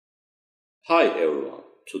Hi everyone,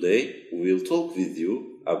 today we will talk with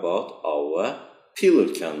you about our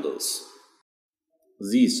pillar candles.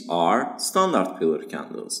 These are standard pillar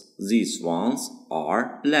candles. These ones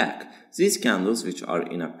are black. These candles, which are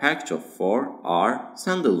in a package of 4, are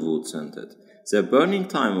sandalwood scented. The burning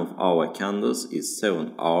time of our candles is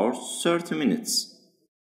 7 hours 30 minutes.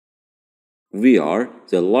 We are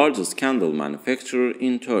the largest candle manufacturer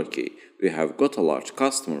in Turkey. We have got a large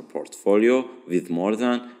customer portfolio with more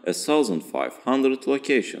than 1,500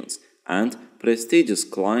 locations and prestigious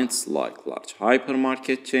clients like large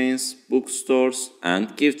hypermarket chains, bookstores,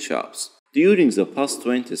 and gift shops. During the past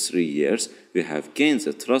 23 years, we have gained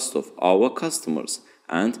the trust of our customers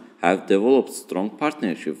and have developed strong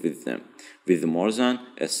partnership with them. With more than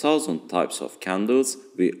 1,000 types of candles,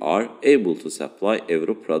 we are able to supply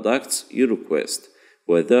every product you request,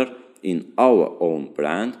 whether in our own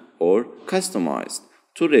brand or customized.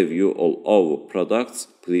 To review all our products,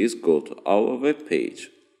 please go to our webpage.